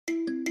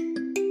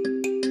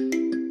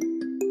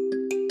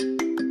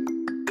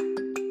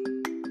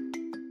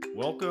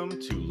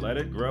Welcome to Let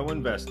It Grow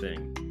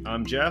Investing.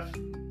 I'm Jeff.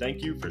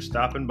 Thank you for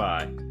stopping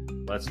by.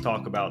 Let's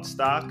talk about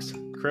stocks,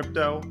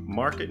 crypto,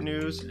 market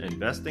news,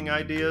 investing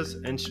ideas,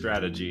 and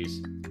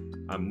strategies.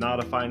 I'm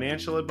not a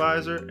financial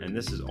advisor, and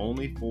this is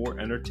only for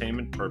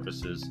entertainment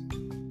purposes.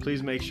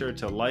 Please make sure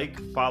to like,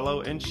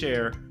 follow, and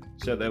share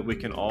so that we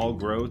can all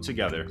grow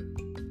together.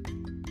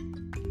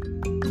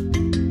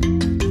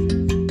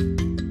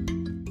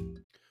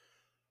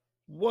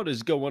 What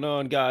is going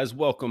on, guys?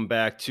 Welcome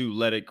back to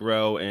Let It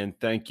Grow, and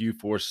thank you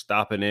for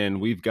stopping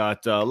in. We've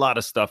got a lot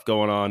of stuff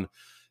going on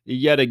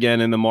yet again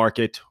in the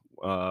market.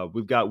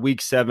 We've got week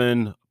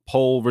 7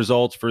 poll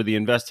results for the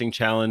investing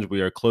challenge.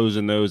 We are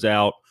closing those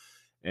out,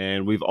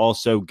 and we've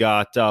also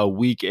got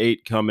week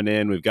 8 coming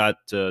in. We've got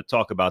to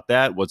talk about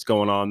that, what's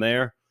going on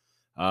there.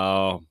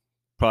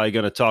 Probably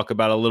going to talk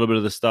about a little bit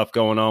of the stuff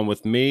going on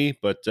with me,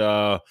 but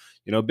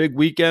big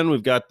weekend.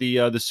 We've got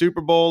the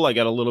Super Bowl. I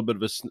got a little bit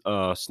of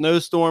a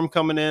snowstorm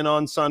coming in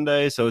on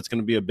Sunday, so it's going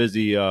to be a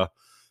busy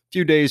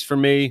few days for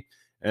me.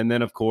 And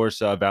then, of course,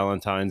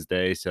 Valentine's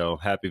Day. So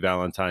happy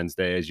Valentine's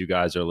Day as you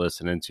guys are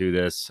listening to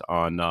this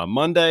on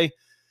Monday.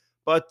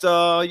 But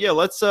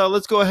let's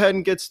go ahead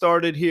and get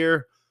started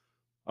here.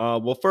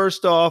 Well,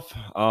 first off,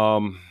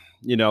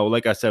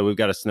 like I said, we've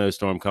got a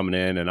snowstorm coming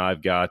in, and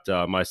I've got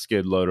my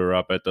skid loader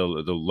up at the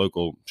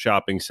local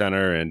shopping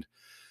center, and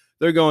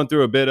they're going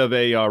through a bit of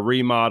a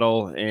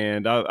remodel,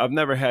 and I've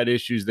never had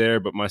issues there,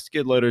 but my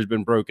skid loader has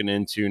been broken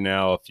into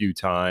now a few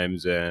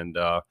times, and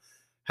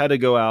had to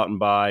go out and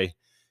buy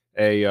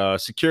a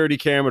security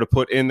camera to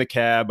put in the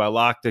cab. I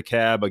locked the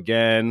cab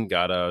again,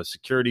 got a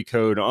security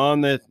code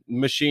on the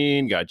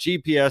machine, got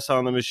GPS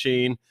on the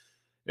machine.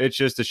 It's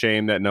just a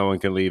shame that no one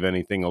can leave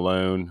anything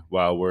alone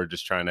while we're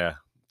just trying to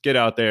get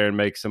out there and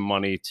make some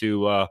money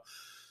to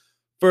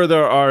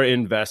further our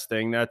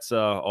investing. That's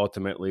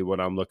ultimately what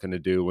I'm looking to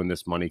do when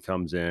this money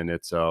comes in.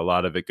 It's a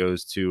lot of it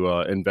goes to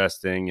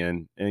investing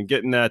and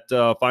getting that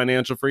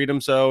financial freedom.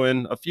 So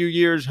in a few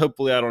years,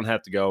 hopefully I don't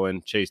have to go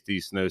and chase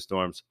these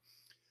snowstorms.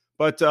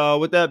 But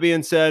with that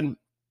being said,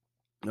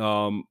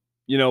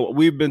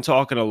 we've been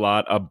talking a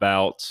lot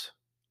about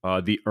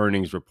the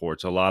earnings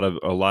reports, a lot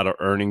of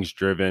earnings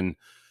driven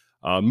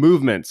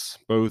movements,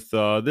 both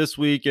this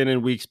week and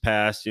in weeks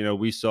past.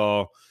 We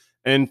saw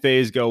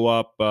Enphase go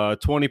up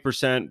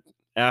 20%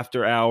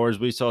 after hours.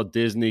 We saw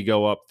Disney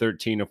go up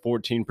 13 or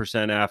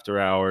 14% after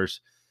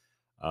hours.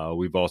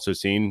 We've also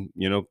seen,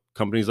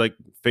 companies like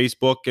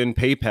Facebook and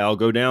PayPal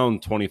go down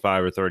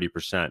 25 or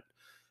 30%.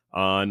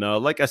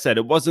 Like I said,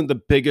 it wasn't the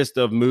biggest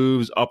of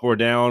moves up or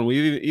down.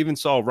 We even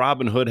saw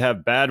Robinhood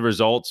have bad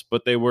results,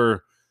 but they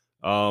were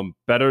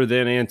better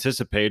than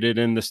anticipated,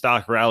 and the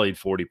stock rallied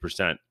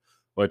 40%.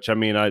 Which, I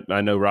mean,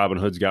 I know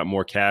Robinhood's got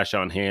more cash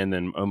on hand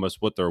than almost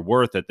what they're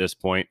worth at this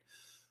point,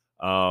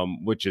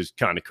 which is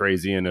kind of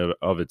crazy in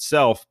of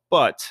itself.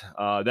 But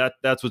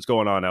that's what's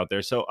going on out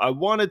there. So I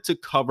wanted to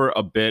cover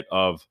a bit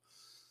of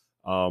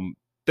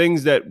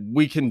things that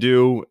we can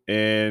do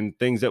and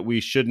things that we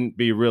shouldn't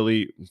be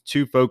really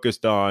too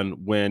focused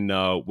on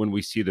when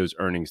we see those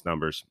earnings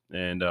numbers.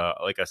 And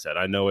like I said,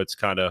 I know it's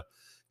kind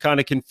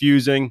of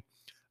confusing.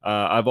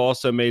 I've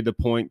also made the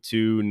point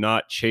to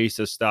not chase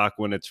a stock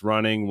when it's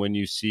running. When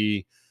you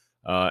see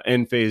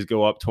Enphase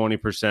go up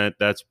 20%,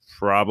 that's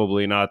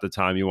probably not the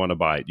time you want to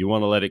buy it. You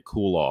want to let it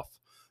cool off.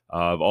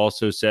 I've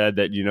also said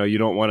that, you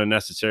don't want to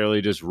necessarily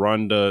just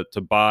run to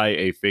buy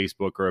a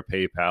Facebook or a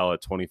PayPal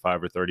at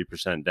 25 or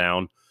 30%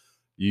 down.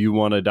 You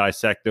want to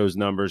dissect those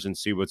numbers and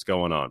see what's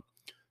going on.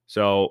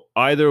 So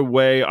either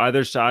way,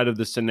 either side of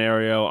the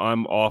scenario,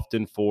 I'm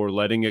often for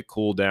letting it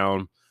cool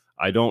down.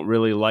 I don't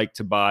really like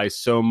to buy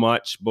so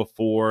much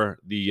before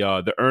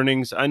the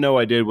earnings. I know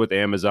I did with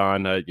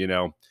Amazon.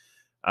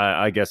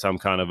 I guess I'm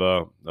kind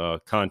of a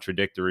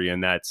contradictory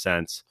in that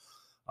sense.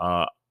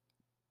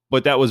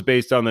 But that was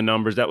based on the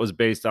numbers. That was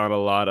based on a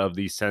lot of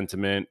the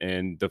sentiment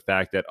and the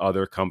fact that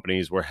other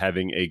companies were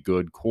having a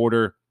good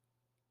quarter.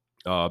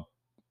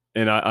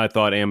 And I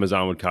thought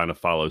Amazon would kind of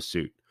follow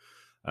suit.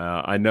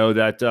 I know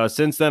that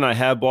since then I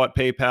have bought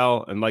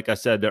PayPal. And like I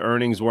said, the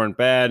earnings weren't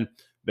bad.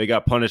 They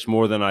got punished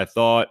more than I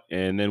thought.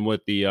 And then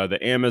with the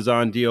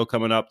Amazon deal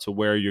coming up to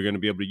where you're going to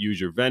be able to use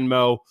your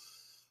Venmo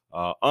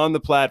on the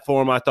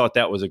platform, I thought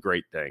that was a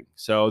great thing.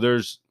 So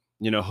there's,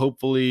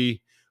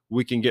 hopefully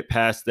we can get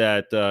past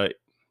that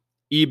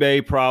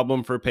eBay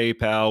problem for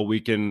PayPal. We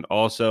can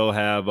also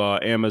have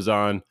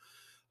Amazon,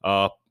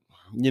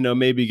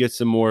 maybe get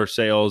some more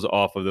sales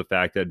off of the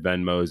fact that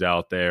Venmo is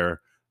out there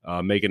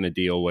making a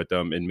deal with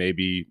them. And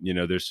maybe,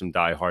 there's some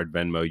diehard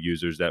Venmo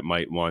users that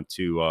might want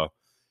to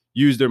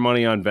use their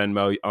money on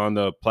Venmo on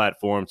the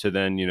platform to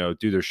then,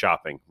 do their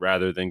shopping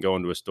rather than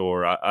going to a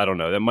store. I don't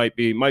know. That might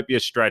be a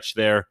stretch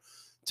there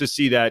to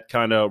see that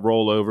kind of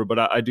roll over. But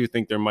I do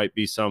think there might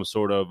be some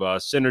sort of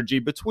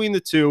synergy between the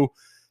two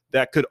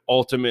that could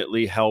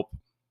ultimately help,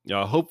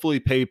 hopefully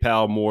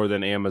PayPal more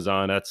than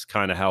Amazon. That's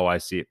kind of how I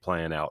see it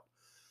playing out.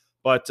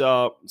 But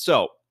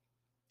so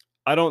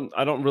I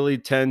don't really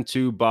tend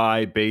to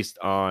buy based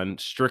on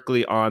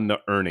strictly on the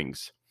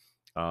earnings.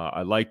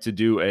 I like to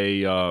do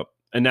a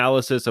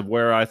analysis of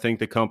where I think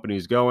the company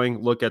is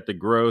going, look at the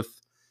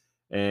growth,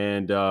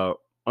 and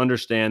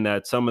understand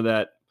that some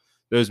of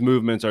those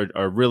movements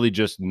are really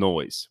just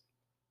noise.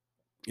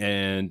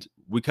 And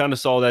we kind of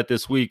saw that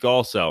this week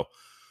also,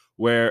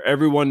 where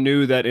everyone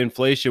knew that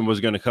inflation was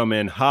going to come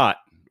in hot.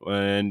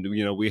 And,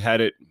 we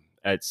had it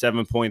at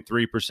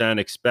 7.3%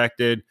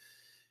 expected,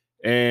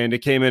 and it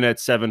came in at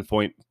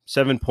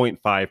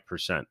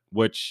 7.5%,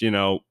 which,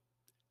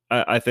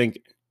 I think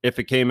if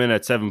it came in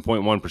at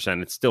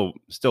 7.1%, it's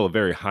still a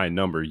very high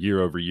number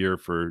year over year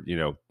for,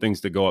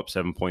 things to go up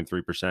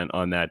 7.3%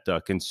 on that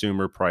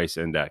consumer price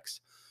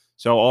index.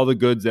 So all the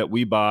goods that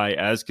we buy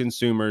as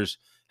consumers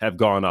have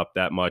gone up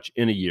that much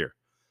in a year.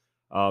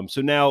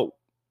 So now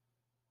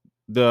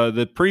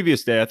the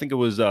previous day, I think it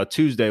was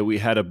Tuesday, we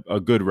had a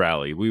good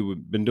rally.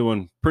 We've been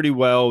doing pretty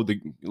well, a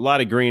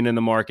lot of green in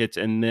the markets.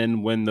 And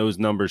then when those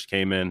numbers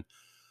came in,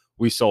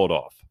 we sold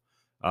off.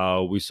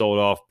 We sold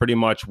off pretty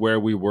much where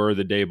we were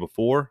the day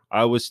before.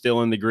 I was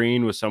still in the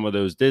green with some of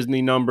those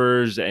Disney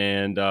numbers,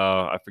 and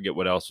I forget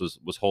what else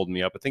was holding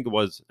me up. I think it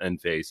was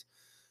Enphase.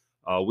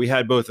 We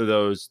had both of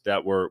those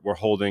that were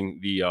holding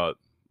the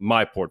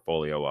my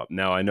portfolio up.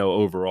 Now I know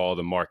overall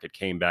the market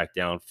came back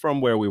down from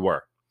where we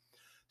were.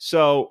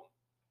 So,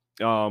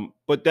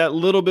 but that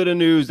little bit of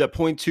news, that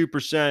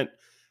 0.2%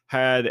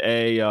 had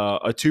a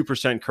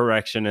 2%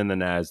 correction in the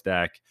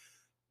Nasdaq.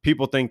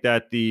 People think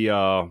that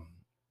the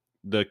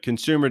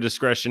consumer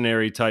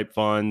discretionary type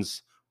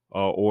funds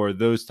or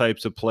those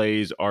types of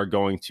plays are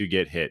going to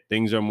get hit.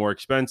 Things are more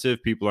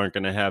expensive. People aren't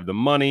going to have the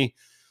money.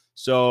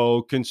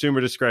 So consumer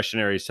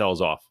discretionary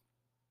sells off,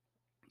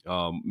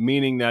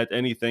 meaning that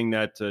anything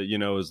that,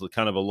 is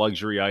kind of a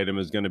luxury item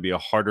is going to be a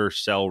harder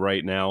sell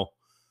right now.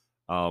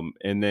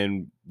 And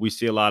then we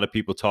see a lot of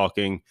people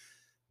talking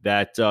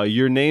that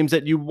your names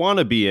that you want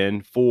to be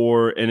in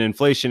for an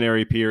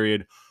inflationary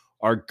period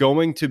are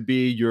going to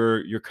be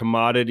your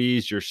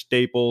commodities, your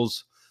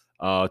staples,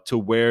 to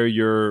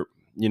where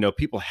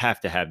people have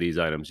to have these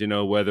items,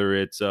 whether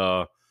it's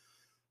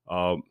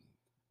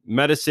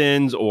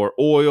medicines or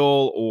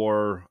oil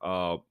or,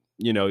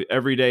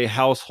 everyday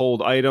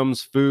household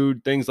items,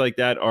 food, things like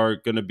that are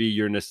going to be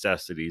your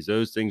necessities.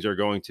 Those things are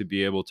going to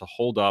be able to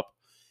hold up,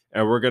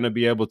 and we're going to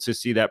be able to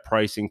see that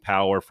pricing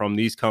power from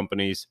these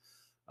companies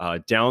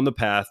down the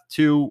path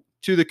to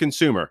the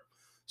consumer.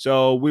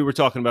 So we were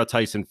talking about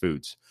Tyson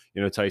Foods.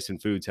 Tyson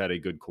Foods had a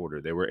good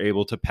quarter. They were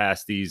able to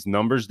pass these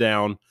numbers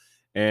down,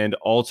 and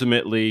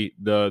ultimately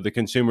the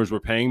consumers were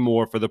paying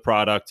more for the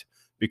product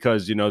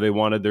because, they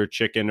wanted their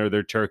chicken or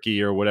their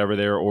turkey or whatever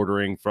they're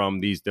ordering from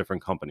these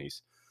different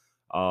companies.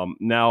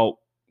 Now,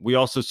 we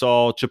also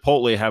saw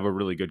Chipotle have a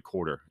really good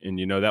quarter. And,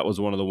 that was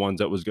one of the ones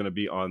that was going to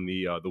be on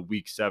the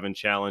week 7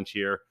 challenge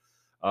here.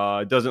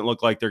 It doesn't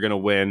look like they're going to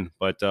win,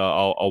 but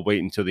I'll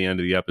wait until the end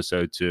of the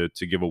episode to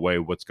give away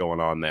what's going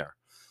on there.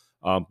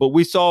 But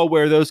we saw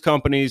where those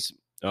companies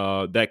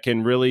that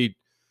can really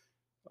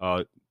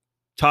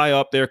tie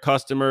up their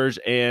customers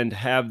and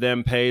have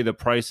them pay the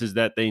prices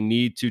that they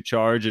need to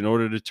charge in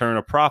order to turn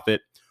a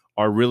profit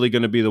are really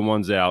going to be the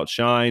ones that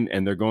outshine,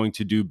 and they're going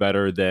to do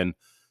better than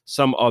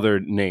some other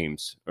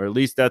names, or at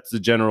least that's the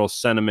general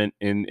sentiment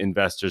in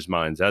investors'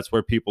 minds. That's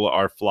where people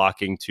are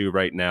flocking to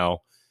right now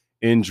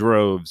in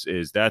droves.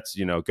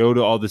 Go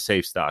to all the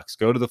safe stocks,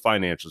 go to the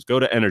financials, go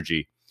to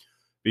energy,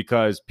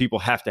 because people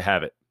have to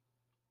have it.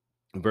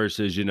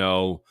 Versus,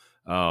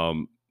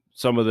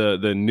 some of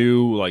the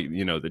new, like,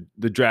 the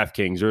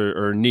DraftKings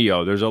or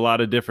Neo. There's a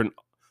lot of different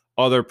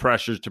other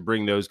pressures to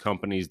bring those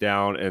companies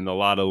down, and a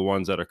lot of the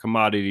ones that are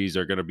commodities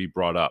are going to be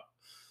brought up.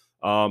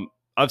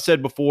 I've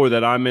said before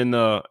that I'm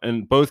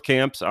in both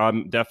camps.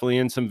 I'm definitely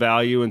in some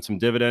value and some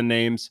dividend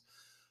names.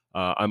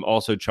 I'm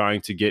also trying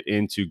to get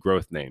into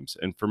growth names.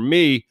 And for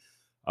me,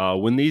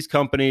 when these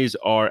companies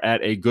are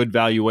at a good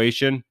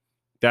valuation,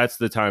 that's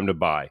the time to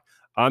buy.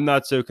 I'm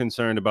not so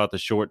concerned about the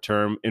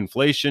short-term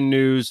inflation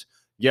news.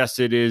 Yes,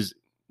 it is,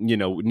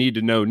 need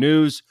to know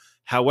news.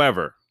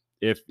 However,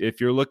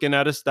 if you're looking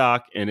at a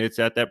stock and it's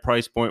at that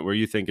price point where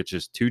you think it's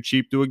just too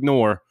cheap to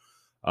ignore,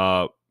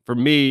 for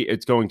me,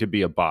 it's going to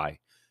be a buy.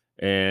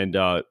 And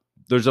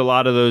there's a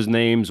lot of those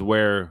names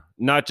where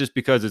not just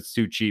because it's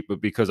too cheap,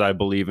 but because I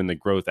believe in the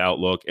growth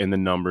outlook and the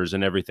numbers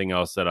and everything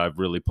else that I've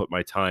really put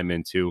my time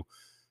into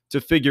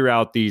to figure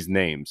out these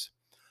names.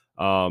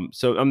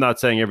 So I'm not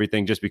saying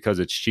everything just because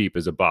it's cheap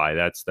is a buy.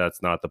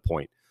 That's not the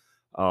point.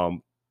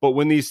 But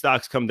when these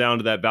stocks come down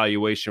to that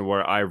valuation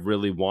where I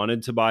really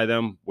wanted to buy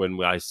them,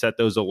 when I set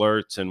those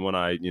alerts and when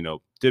I,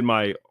 did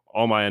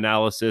all my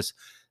analysis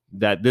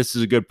that this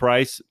is a good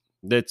price,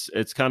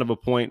 it's kind of a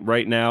point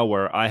right now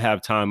where I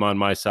have time on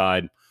my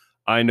side.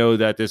 I know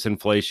that this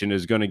inflation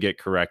is going to get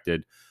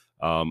corrected.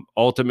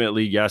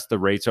 Ultimately, yes, the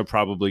rates are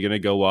probably going to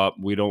go up.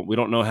 We don't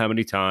know how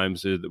many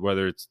times,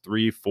 whether it's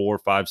 3, 4,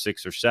 5,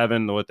 6, or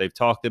 7, what they've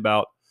talked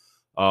about.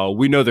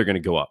 We know they're going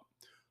to go up.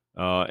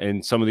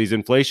 And some of these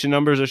inflation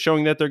numbers are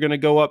showing that they're going to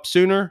go up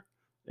sooner.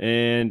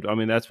 And I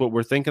mean, that's what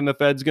we're thinking the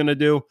Fed's going to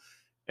do.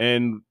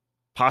 And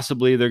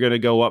possibly they're going to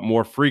go up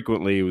more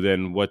frequently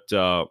than what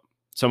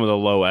some of the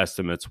low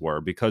estimates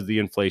were, because the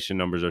inflation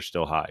numbers are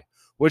still high,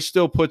 which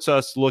still puts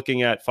us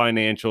looking at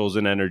financials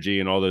and energy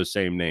and all those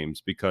same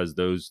names, because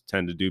those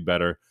tend to do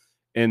better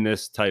in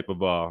this type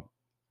of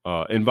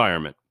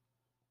environment.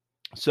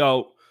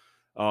 So,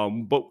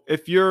 but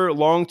if you're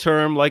long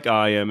term like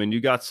I am, and you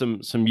got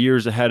some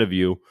years ahead of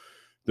you,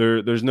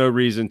 there's no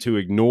reason to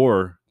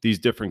ignore these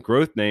different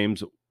growth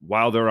names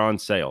while they're on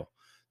sale.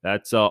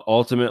 That's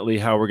ultimately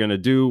how we're going to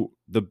do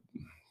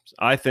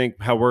I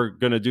think how we're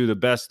going to do the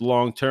best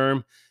long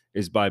term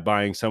is by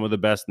buying some of the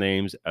best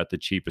names at the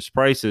cheapest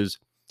prices.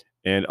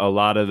 And a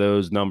lot of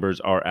those numbers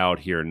are out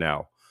here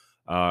now.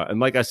 And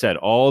like I said,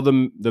 all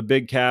the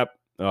big cap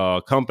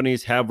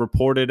companies have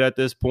reported at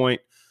this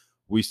point.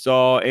 We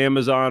saw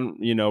Amazon,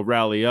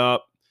 rally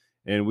up,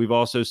 and we've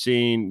also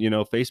seen,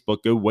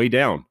 Facebook go way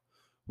down.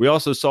 We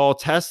also saw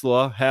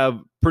Tesla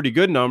have pretty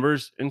good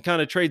numbers and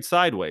kind of trade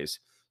sideways.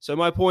 So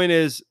my point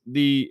is,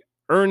 the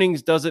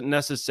earnings doesn't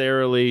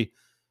necessarily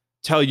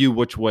tell you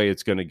which way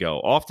it's going to go.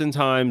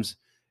 Oftentimes,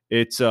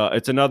 it's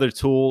another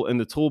tool in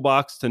the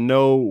toolbox to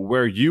know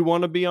where you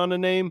want to be on a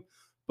name,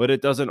 but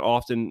it doesn't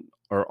often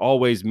or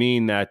always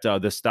mean that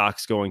the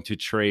stock's going to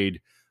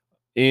trade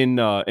in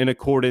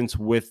accordance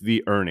with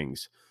the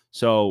earnings.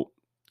 So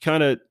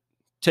kind of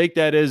take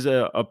that as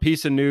a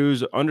piece of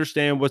news,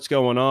 understand what's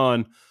going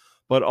on,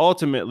 but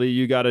ultimately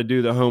you got to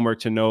do the homework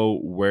to know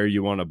where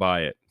you want to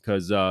buy it.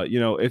 Because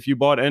if you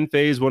bought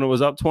Enphase when it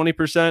was up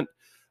 20%,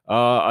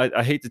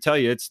 I hate to tell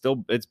you,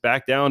 it's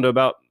back down to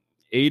about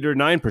 8 or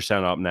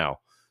 9% up now.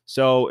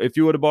 So if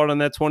you would have bought on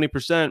that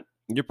 20%,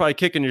 you're probably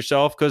kicking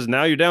yourself, because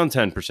now you're down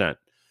 10%.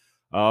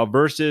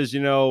 Versus,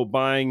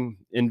 buying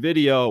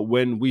NVIDIA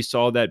when we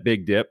saw that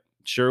big dip.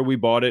 Sure, we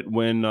bought it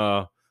when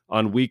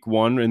on week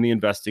 1 in the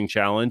investing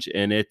challenge,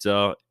 and it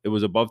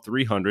was above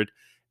 300,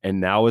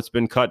 and now it's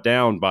been cut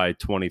down by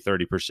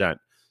 20-30%.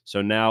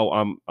 So now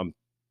I'm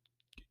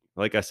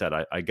like I said,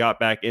 I got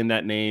back in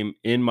that name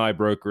in my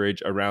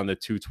brokerage around the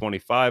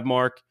 225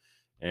 mark,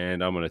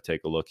 and I'm going to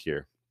take a look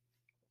here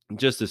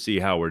just to see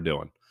how we're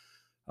doing.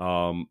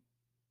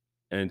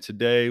 And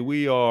today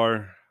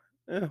we're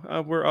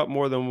up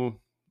more than,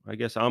 I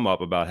guess I'm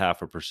up about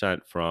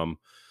 0.5% from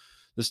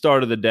the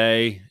start of the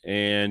day.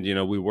 And,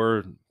 we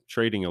were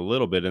trading a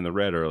little bit in the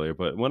red earlier,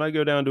 but when I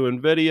go down to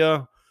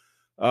NVIDIA,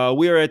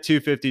 we are at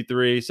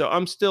 253. So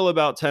I'm still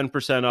about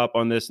 10% up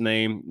on this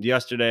name.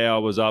 Yesterday I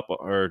was up,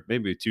 or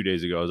maybe 2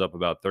 days ago, I was up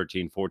about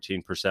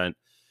 13-14%.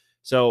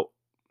 So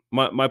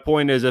my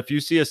point is, if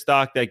you see a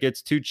stock that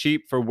gets too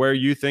cheap for where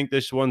you think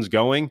this one's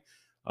going,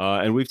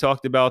 and we've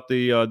talked about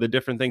the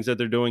different things that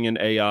they're doing in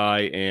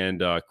AI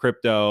and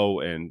crypto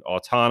and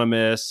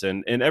autonomous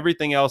and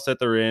everything else that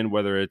they're in,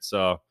 whether it's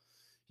all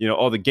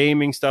the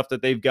gaming stuff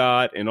that they've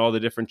got and all the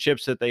different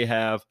chips that they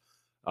have.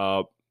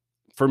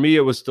 For me,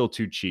 it was still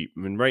too cheap.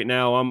 I mean, right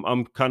now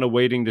I'm kind of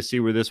waiting to see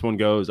where this one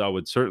goes. I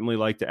would certainly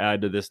like to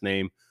add to this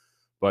name,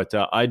 but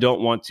I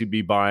don't want to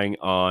be buying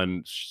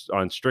on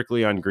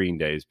strictly on green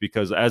days,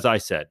 because, as I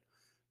said,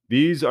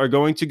 these are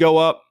going to go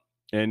up.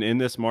 And in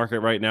this market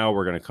right now,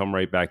 we're going to come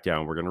right back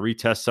down. We're going to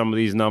retest some of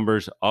these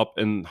numbers up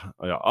and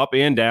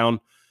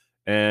down.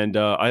 And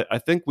I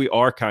think we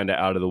are kind of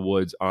out of the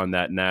woods on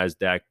that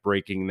NASDAQ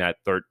breaking that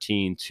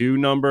 13.2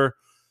 number.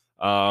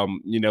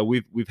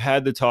 We've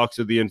had the talks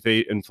of the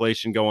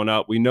inflation going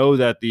up. We know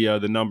that the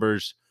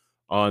numbers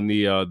on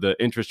the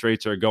interest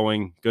rates are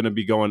going to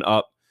be going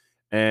up.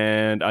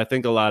 And I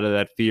think a lot of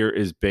that fear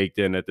is baked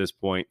in at this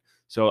point.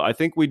 So I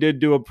think we did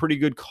do a pretty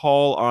good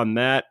call on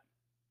that.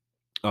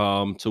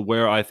 To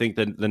where I think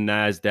that the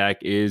NASDAQ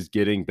is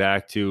getting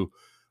back to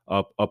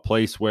a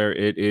place where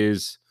it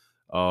is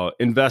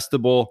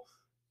investable,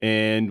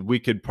 and we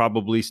could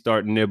probably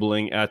start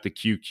nibbling at the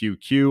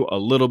QQQ a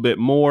little bit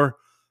more,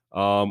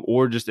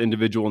 or just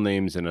individual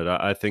names in it.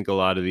 I think a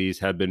lot of these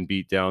have been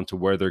beat down to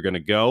where they're going to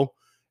go.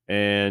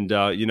 And,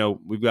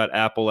 we've got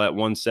Apple at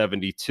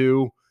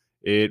 172.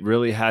 It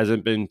really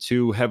hasn't been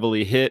too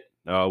heavily hit.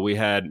 We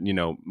had,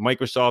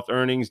 Microsoft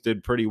earnings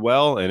did pretty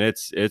well, and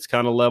it's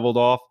kind of leveled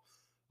off.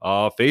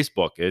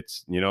 Facebook, it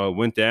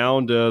went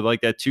down to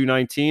like that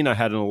 219. I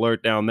had an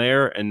alert down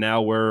there, and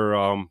now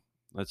we're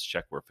let's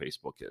check where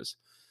Facebook is.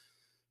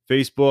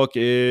 Facebook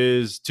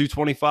is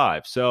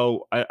 225.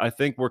 So I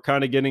think we're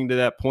kind of getting to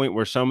that point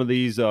where some of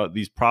these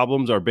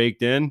problems are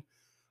baked in.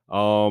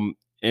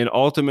 And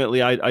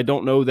ultimately, I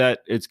don't know that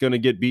it's going to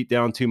get beat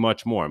down too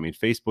much more. I mean,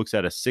 Facebook's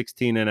at a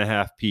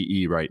 16.5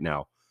 PE right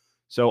now.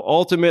 So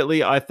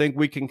ultimately, I think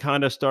we can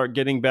kind of start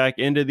getting back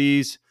into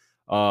these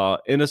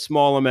in a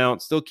small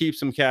amount, still keep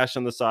some cash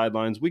on the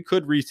sidelines. We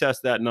could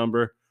retest that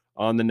number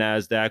on the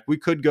NASDAQ. We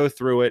could go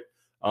through it.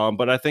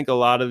 But I think a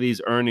lot of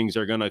these earnings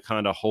are going to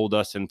kind of hold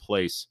us in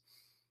place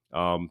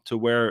to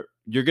where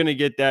you're going to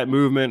get that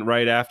movement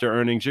right after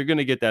earnings. You're going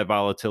to get that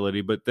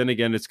volatility, but then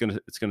again, it's going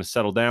to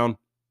settle down,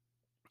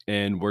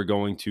 and we're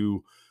going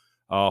to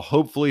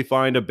hopefully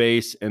find a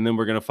base, and then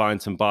we're going to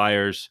find some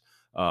buyers.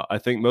 I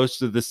think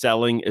most of the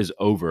selling is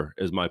over,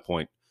 is my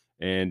point.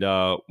 And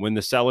when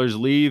the sellers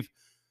leave,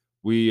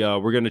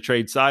 we're going to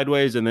trade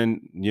sideways, and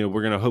then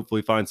we're going to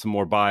hopefully find some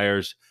more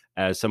buyers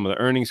as some of the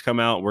earnings come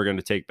out. We're going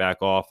to take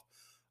back off.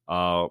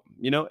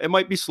 It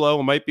might be slow.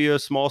 It might be a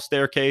small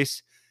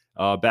staircase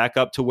back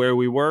up to where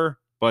we were,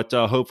 but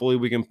hopefully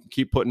we can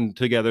keep putting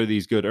together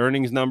these good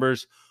earnings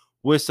numbers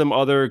with some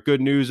other good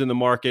news in the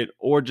market,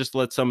 or just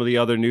let some of the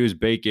other news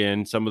bake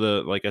in some of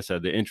the, like I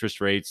said, the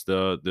interest rates,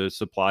 the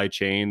supply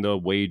chain, the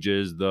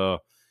wages,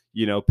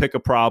 pick a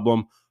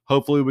problem.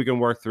 Hopefully we can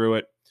work through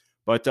it.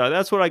 But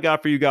that's what I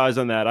got for you guys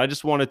on that. I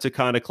just wanted to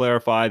kind of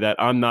clarify that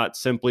I'm not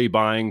simply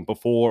buying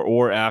before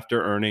or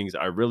after earnings.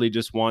 I really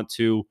just want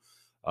to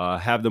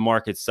have the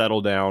market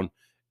settle down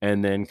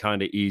and then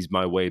kind of ease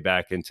my way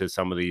back into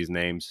some of these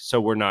names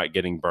so we're not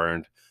getting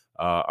burned.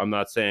 I'm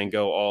not saying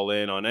go all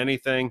in on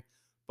anything,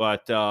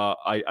 but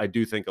I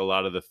do think a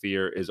lot of the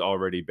fear is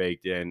already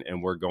baked in,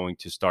 and we're going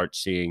to start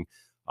seeing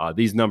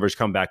these numbers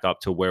come back up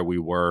to where we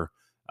were.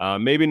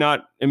 Maybe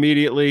not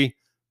immediately,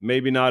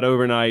 maybe not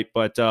overnight,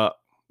 but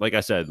like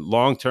I said,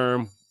 long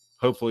term,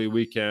 hopefully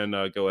we can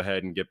go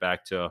ahead and get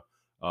back to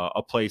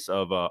a place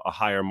of a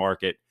higher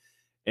market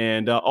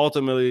and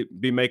ultimately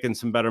be making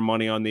some better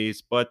money on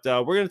these. But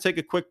we're going to take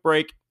a quick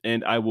break,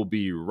 and I will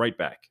be right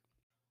back.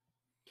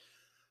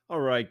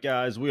 All right,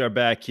 guys, we are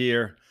back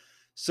here.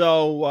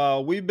 So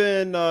we've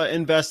been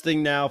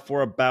investing now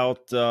for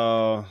about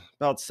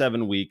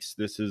 7 weeks.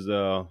 This is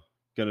going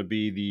to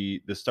be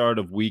the start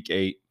of week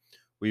 8.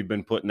 We've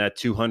been putting that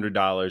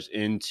 $200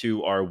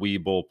 into our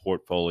Webull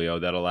portfolio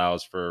that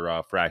allows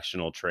for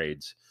fractional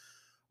trades.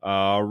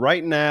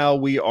 Right now,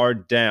 we are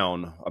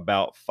down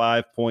about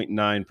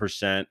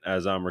 5.9%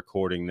 as I'm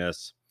recording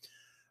this.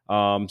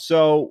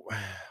 So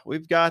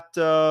we've got,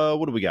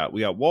 what do we got?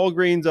 We got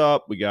Walgreens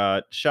up. We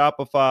got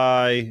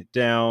Shopify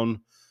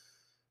down.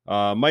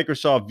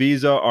 Microsoft,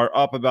 Visa are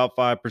up about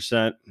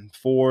 5%.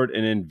 Ford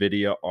and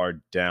Nvidia are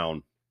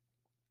down.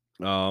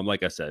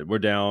 Like I said, we're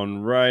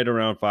down right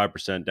around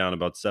 5%, down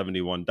about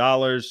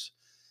 $71.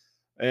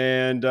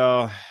 And,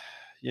 I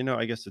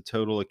guess the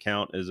total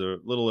account is a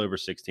little over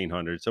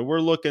 1,600. So we're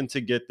looking to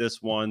get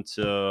this one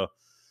to,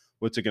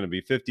 what's it going to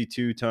be?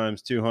 52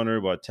 times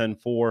 200, what,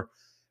 10.4.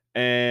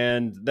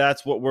 And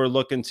that's what we're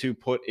looking to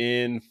put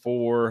in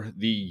for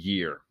the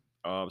year.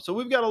 So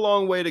we've got a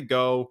long way to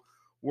go.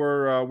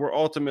 We're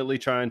ultimately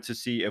trying to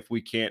see if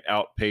we can't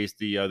outpace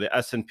the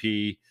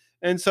S&P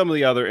and some of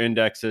the other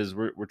indexes.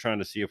 We're trying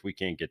to see if we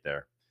can't get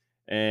there.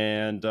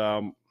 And,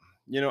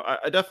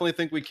 I definitely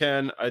think we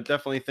can. I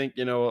definitely think,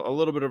 a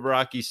little bit of a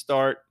rocky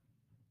start,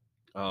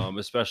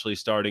 especially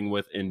starting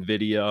with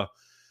Nvidia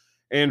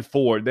and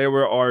Ford. They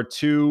were our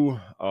two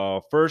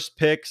first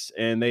picks,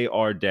 and they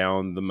are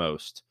down the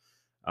most.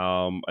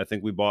 I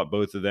think we bought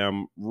both of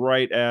them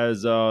right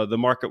as the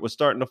market was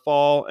starting to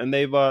fall, and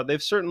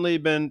they've certainly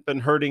been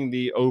hurting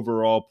the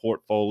overall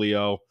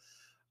portfolio.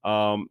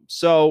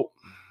 So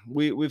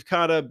we've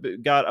kind of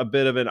got a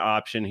bit of an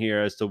option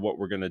here as to what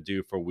we're going to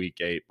do for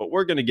week 8, but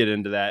we're going to get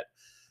into that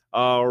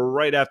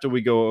right after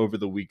we go over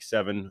the week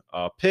 7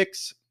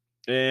 picks.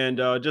 And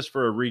just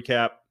for a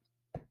recap,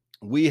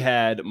 we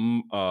had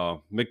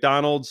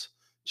McDonald's,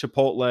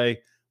 Chipotle,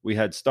 we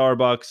had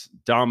Starbucks,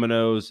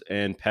 Domino's,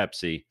 and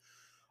Pepsi.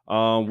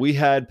 We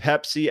had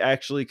Pepsi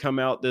actually come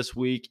out this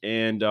week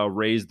and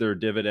raise their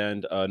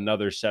dividend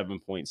another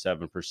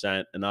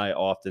 7.7%. And I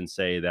often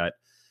say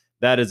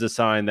that is a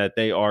sign that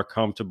they are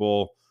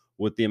comfortable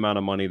with the amount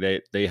of money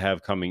they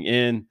have coming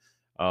in.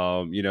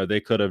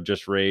 They could have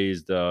just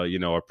raised,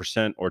 a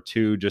percent or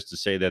two just to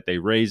say that they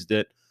raised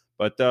it.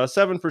 But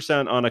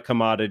 7% on a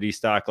commodity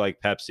stock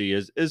like Pepsi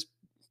is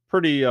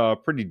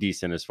pretty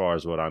decent as far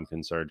as what I'm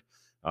concerned.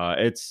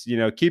 It's,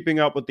 keeping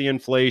up with the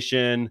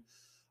inflation.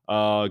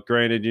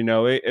 Granted,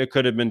 it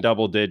could have been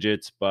double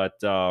digits, but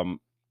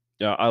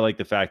I like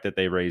the fact that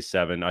they raised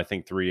 7. I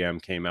think 3M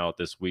came out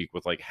this week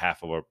with like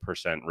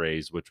 0.5%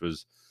 raise, which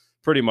was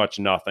pretty much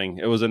nothing.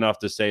 It was enough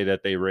to say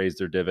that they raised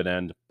their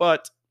dividend,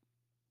 but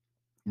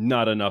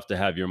not enough to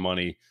have your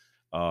money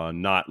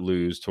not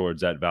lose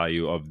towards that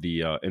value of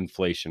the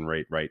inflation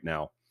rate right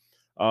now.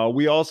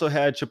 We also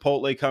had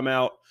Chipotle come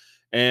out,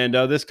 and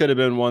this could have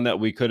been one that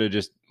we could have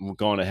just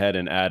gone ahead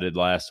and added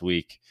last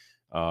week.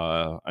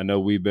 I know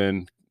we've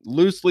been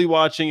loosely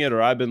watching it,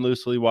 or I've been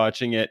loosely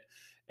watching it,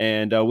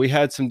 and we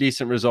had some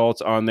decent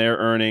results on their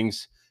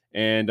earnings.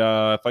 And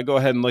if I go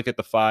ahead and look at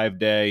the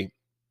 5-day,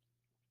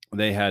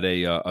 they had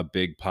a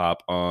big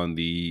pop on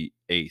the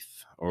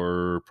 8th,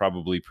 or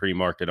probably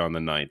pre-market on the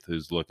 9th,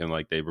 who's looking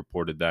like they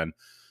reported then.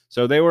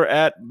 So they were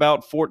at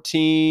about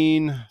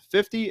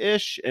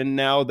 1450-ish, and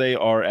now they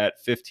are at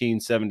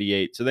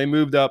 1578. So they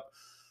moved up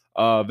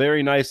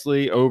very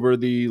nicely over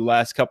the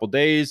last couple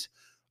days.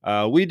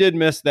 We did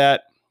miss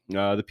that.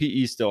 The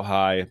PE is still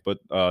high, but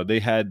they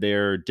had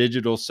their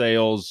digital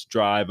sales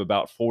drive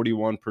about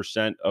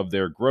 41% of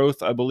their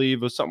growth, I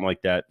believe, or something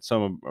like that. It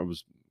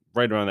was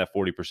right around that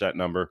 40%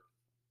 number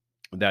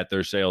that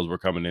their sales were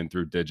coming in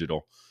through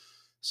digital.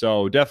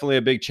 So definitely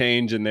a big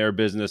change in their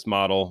business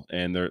model,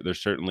 and they're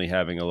certainly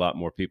having a lot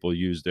more people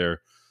use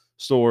their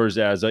stores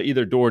as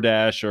either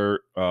DoorDash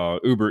or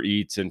Uber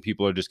Eats, and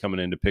people are just coming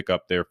in to pick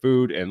up their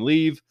food and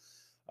leave.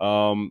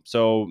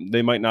 So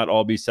they might not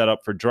all be set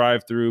up for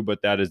drive-through,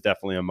 but that is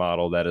definitely a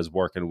model that is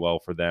working well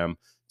for them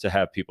to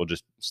have people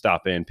just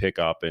stop in, pick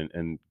up,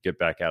 and get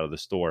back out of the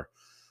store.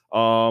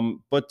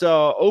 But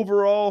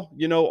overall,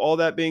 all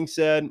that being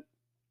said,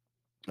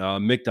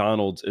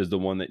 McDonald's is the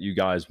one that you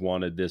guys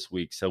wanted this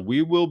week. So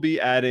we will be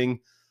adding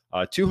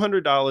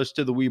 $200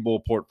 to the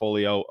Webull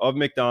portfolio of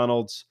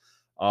McDonald's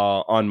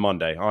on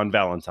Monday, on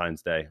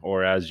Valentine's Day,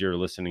 or as you're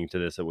listening to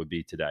this, it would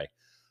be today.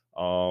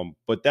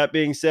 But that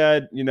being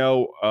said,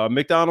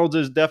 McDonald's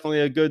is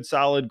definitely a good,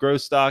 solid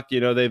growth stock.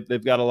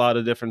 They've got a lot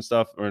of different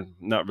stuff, or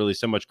not really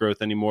so much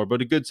growth anymore,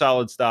 but a good,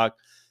 solid stock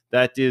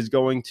that is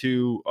going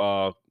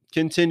to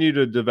continue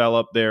to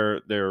develop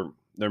their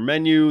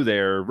menu,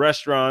 their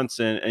restaurants,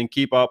 and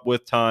keep up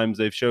with times.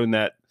 They've shown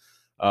that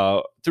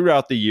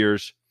throughout the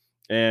years.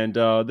 And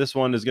this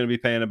one is going to be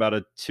paying about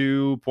a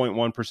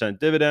 2.1%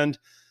 dividend.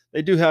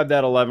 They do have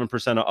that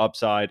 11% of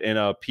upside in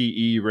a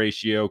PE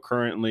ratio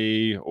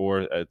currently,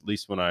 or at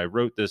least when I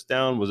wrote this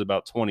down, was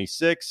about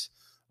 26.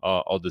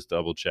 I'll just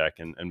double check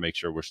and make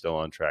sure we're still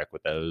on track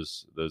with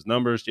those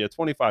numbers. Yeah,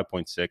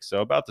 25.6,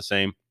 so about the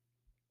same.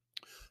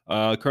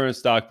 Current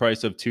stock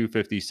price of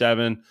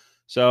 $257.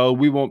 So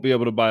we won't be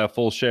able to buy a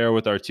full share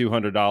with our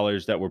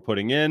 $200 that we're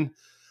putting in.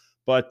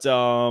 But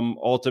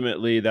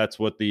ultimately, that's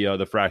what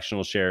the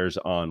fractional shares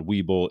on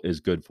Webull is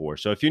good for.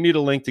 So if you need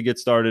a link to get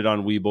started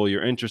on Webull,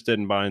 you're interested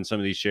in buying some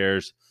of these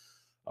shares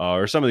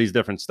or some of these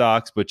different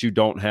stocks, but you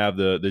don't have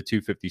the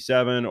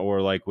 257, or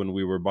like when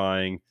we were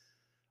buying,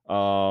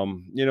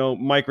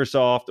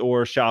 Microsoft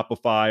or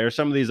Shopify or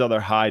some of these other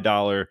high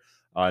dollar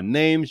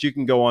names, you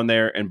can go on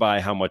there and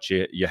buy how much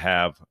you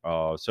have.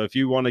 So if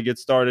you want to get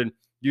started,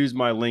 use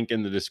my link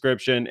in the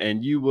description,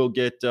 and you will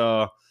get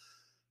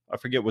I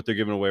forget what they're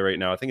giving away right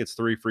now. I think it's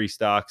 3 free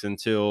stocks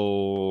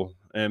until,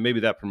 and maybe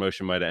that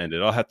promotion might have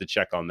ended. I'll have to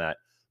check on that.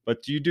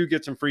 But you do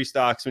get some free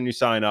stocks when you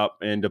sign up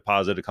and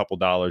deposit a couple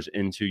dollars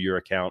into your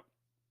account.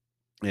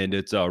 And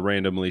it's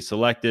randomly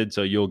selected.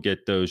 So you'll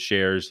get those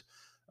shares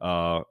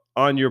on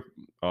your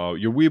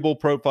Webull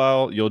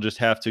profile. You'll just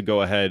have to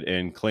go ahead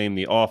and claim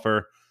the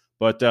offer.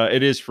 But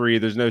it is free.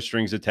 There's no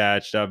strings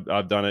attached.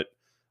 I've done it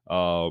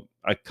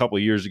a couple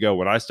of years ago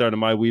when I started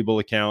my Webull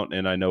account,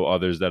 and I know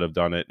others that have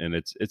done it, and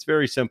it's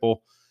very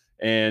simple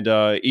and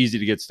easy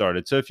to get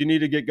started. So if you need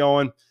to get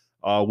going,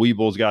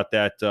 Webull's got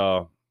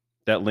that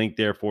link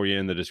there for you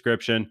in the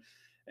description.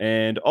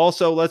 And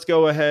also, let's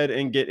go ahead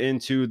and get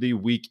into the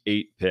Week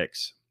 8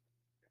 picks.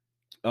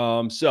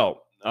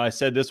 So I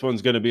said this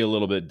one's going to be a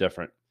little bit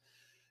different,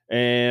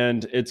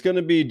 and it's going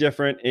to be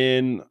different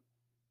in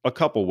a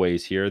couple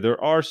ways here.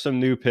 There are some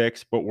new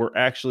picks, but we're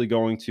actually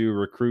going to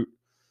recruit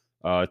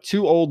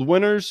 2 old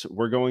winners.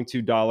 We're going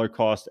to dollar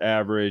cost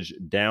average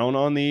down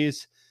on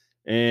these,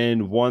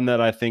 and one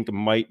that I think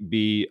might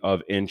be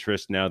of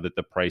interest now that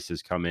the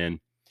prices come in.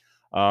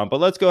 But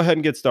let's go ahead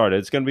and get started.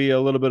 It's going to be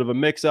a little bit of a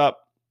mix up,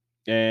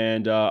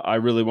 and I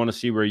really want to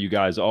see where you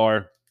guys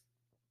are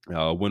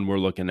when we're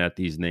looking at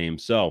these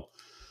names. So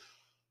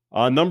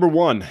number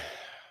 1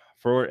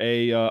 for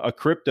a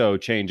crypto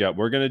change up,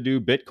 we're going to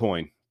do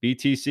Bitcoin,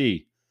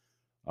 BTC.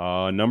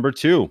 Number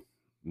 2,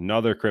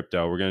 another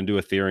crypto. We're going to do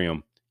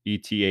Ethereum,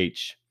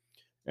 ETH.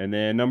 And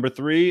then number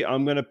 3,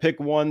 I'm going to pick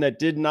one that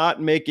did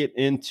not make it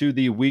into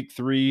the Week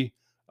 3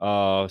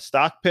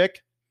 stock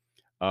pick.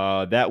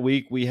 That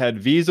week we had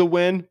Visa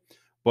win,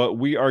 but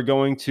we are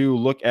going to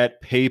look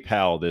at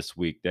PayPal this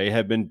week. They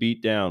have been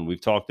beat down.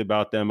 We've talked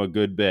about them a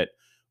good bit.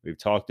 We've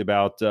talked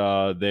about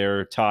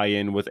their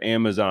tie-in with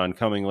Amazon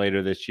coming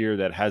later this year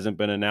that hasn't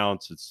been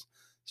announced. It's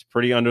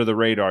pretty under the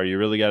radar. You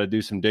really got to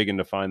do some digging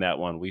to find that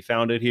one. We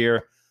found it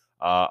here.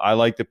 I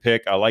like the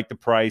pick. I like the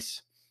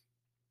price.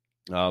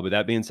 But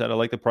that being said, I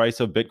like the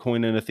price of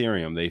Bitcoin and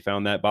Ethereum. They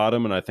found that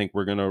bottom, and I think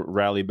we're going to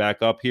rally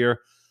back up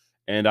here.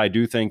 And I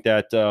do think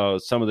that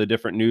some of the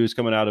different news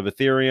coming out of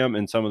Ethereum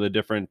and some of the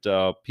different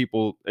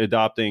people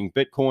adopting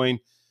Bitcoin,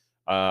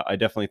 I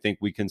definitely think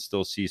we can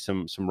still see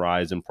some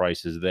rise in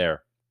prices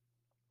there.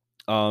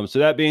 So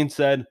that being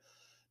said,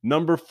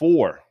 number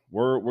 4,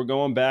 we're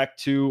going back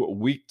to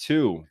Week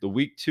 2. The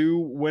Week 2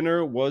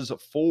 winner was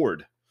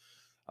Ford.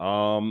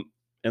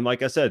 And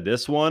like I said,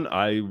 this one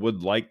I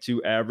would like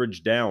to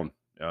average down.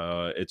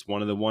 It's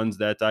one of the ones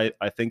that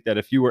I think that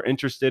if you were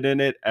interested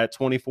in it at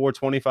 $24,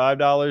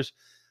 $25,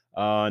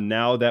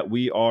 now that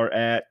we are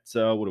at,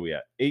 what are we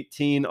at?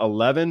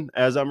 18.11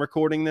 as I'm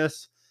recording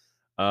this.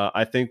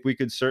 I think we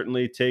could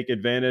certainly take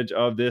advantage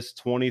of this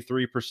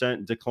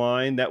 23%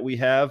 decline that we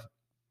have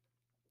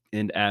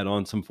and add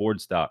on some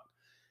Ford stock.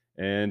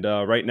 And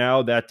right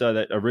now,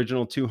 that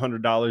original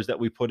 $200 that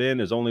we put in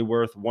is only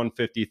worth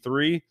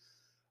 $153.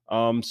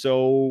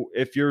 So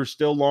if you're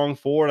still long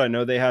Ford, I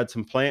know they had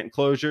some plant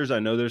closures. I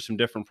know there's some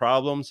different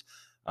problems.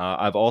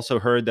 I've also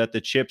heard that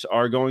the chips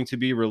are going to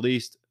be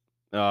released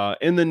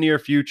in the near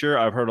future.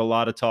 I've heard a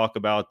lot of talk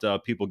about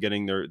people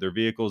getting their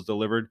vehicles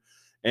delivered.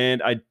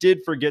 And I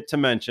did forget to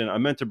mention, I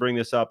meant to bring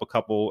this up a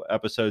couple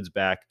episodes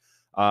back.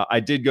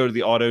 I did go to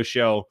the auto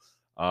show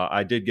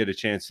I did get a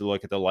chance to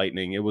look at the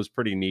Lightning. It was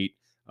pretty neat.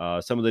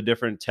 Some of the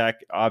different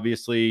tech,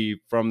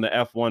 obviously, from the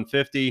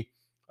F-150,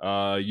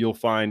 you'll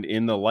find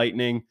in the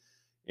Lightning.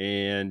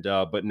 And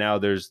but now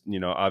there's,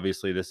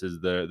 obviously this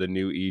is the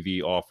new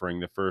EV offering,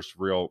 the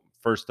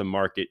first to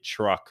market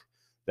truck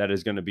that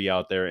is going to be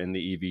out there in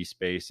the EV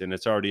space, and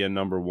it's already a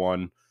number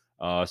one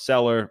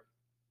seller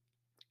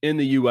in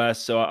the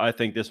US. So I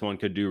think this one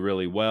could do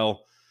really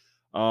well.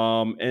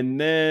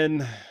 And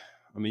then,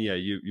 I mean, yeah,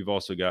 you've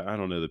also got, I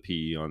don't know the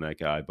PE on that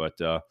guy, but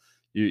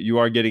you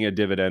are getting a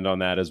dividend on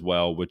that as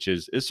well, which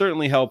is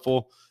certainly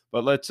helpful.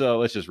 But let's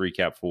just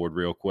recap Ford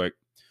real quick.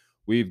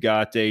 We've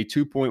got a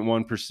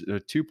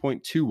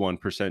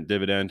 2.21%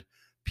 dividend,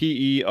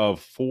 PE of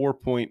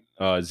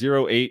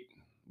 4.08,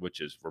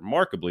 which is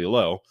remarkably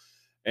low.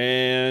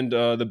 And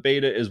the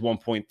beta is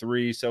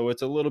 1.3. So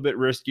it's a little bit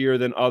riskier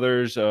than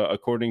others,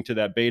 according to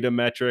that beta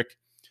metric.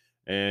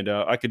 And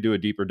I could do a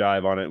deeper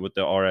dive on it with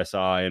the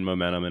RSI and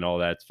momentum and all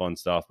that fun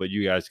stuff. But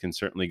you guys can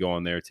certainly go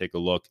on there, take a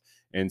look,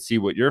 and see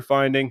what you're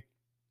finding.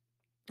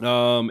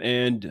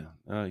 And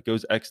it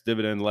goes ex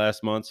dividend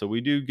last month, so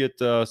we do get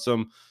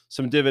some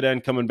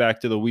dividend coming back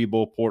to the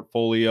Webull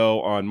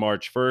portfolio on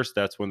March 1st.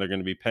 That's when they're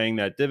going to be paying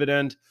that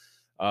dividend,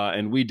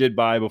 and we did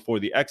buy before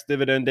the ex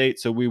dividend date,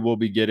 so we will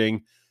be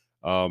getting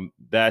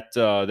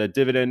that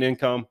dividend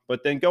income.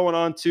 But then going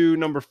on to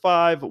number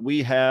 5,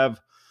 we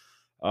have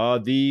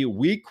the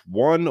week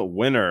 1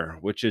 winner,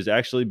 which has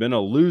actually been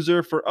a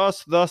loser for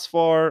us thus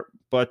far,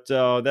 but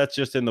that's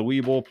just in the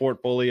Webull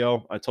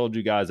portfolio. I told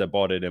you guys I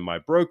bought it in my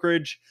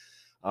brokerage,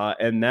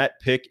 and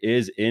that pick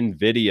is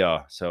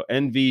NVIDIA. So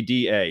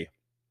NVDA.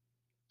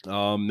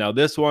 Now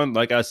this one,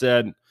 like I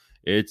said,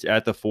 it's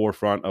at the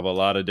forefront of a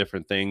lot of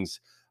different things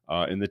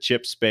in the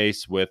chip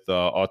space with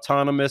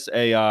autonomous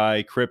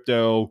AI,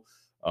 crypto,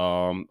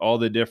 all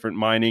the different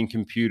mining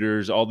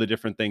computers, all the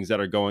different things that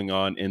are going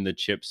on in the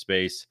chip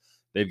space.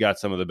 They've got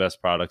some of the best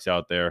products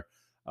out there.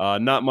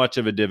 Not much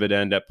of a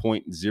dividend at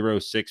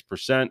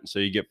 0.06%. So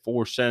you get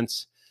 4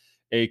 cents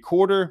a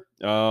quarter.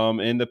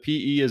 And the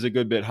PE is a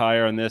good bit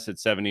higher on this at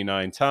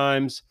 79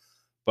 times.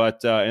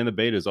 But and the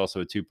beta is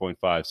also at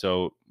 2.5.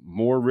 So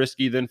more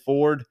risky than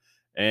Ford.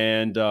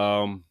 And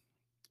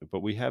but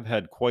we have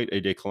had quite a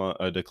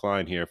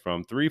decline here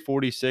from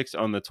 346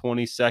 on the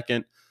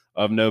 22nd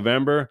of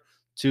November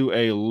to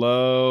a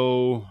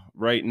low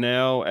right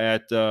now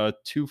at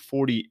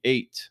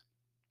 248.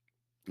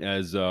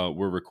 As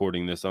we're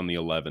recording this on the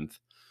 11th.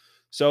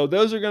 So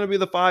those are going to be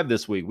the 5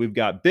 this week. We've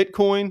got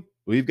Bitcoin,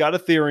 we've got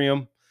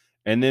Ethereum,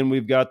 and then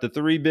we've got the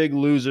 3 big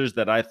losers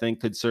that I think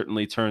could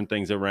certainly turn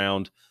things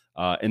around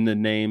in the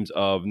names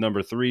of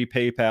number 3,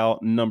 PayPal,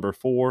 number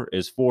 4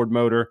 is Ford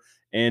Motor,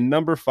 and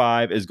number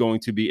 5 is going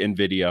to be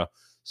NVIDIA.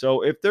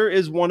 So if there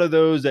is one of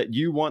those that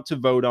you want to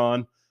vote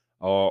on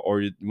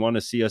or you want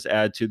to see us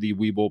add to the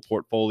Webull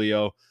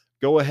portfolio,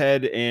 go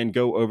ahead and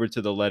go over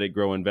to the Let It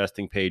Grow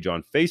Investing page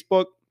on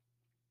Facebook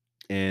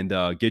and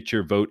get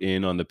your vote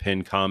in on the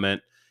pinned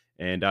comment.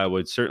 And I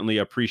would certainly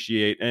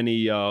appreciate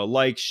any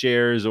likes,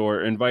 shares,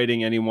 or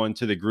inviting anyone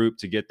to the group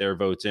to get their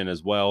votes in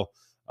as well.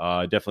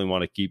 Definitely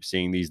want to keep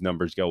seeing these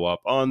numbers go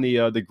up on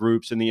the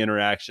groups and the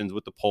interactions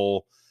with the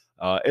poll,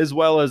 as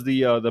well as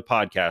the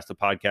podcast. The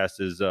podcast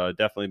has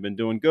definitely been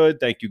doing good.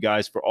 Thank you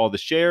guys for all the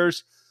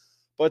shares.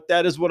 But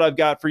that is what I've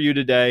got for you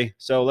today.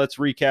 So let's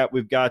recap.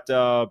 We've got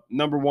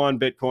number 1,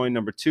 Bitcoin,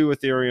 number 2,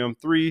 Ethereum,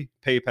 3,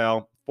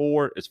 PayPal,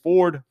 4 is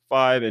Ford,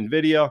 5,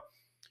 NVIDIA.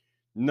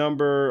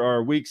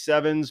 Week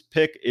 7's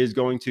pick is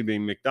going to be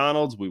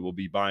McDonald's. We will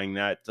be buying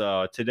that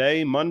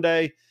today,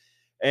 Monday.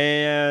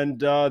 And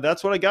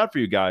that's what I got for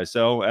you guys.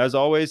 So as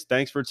always,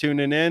 thanks for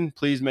tuning in.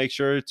 Please make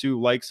sure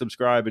to like,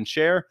 subscribe, and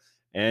share.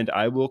 And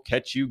I will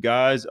catch you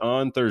guys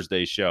on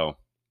Thursday's show.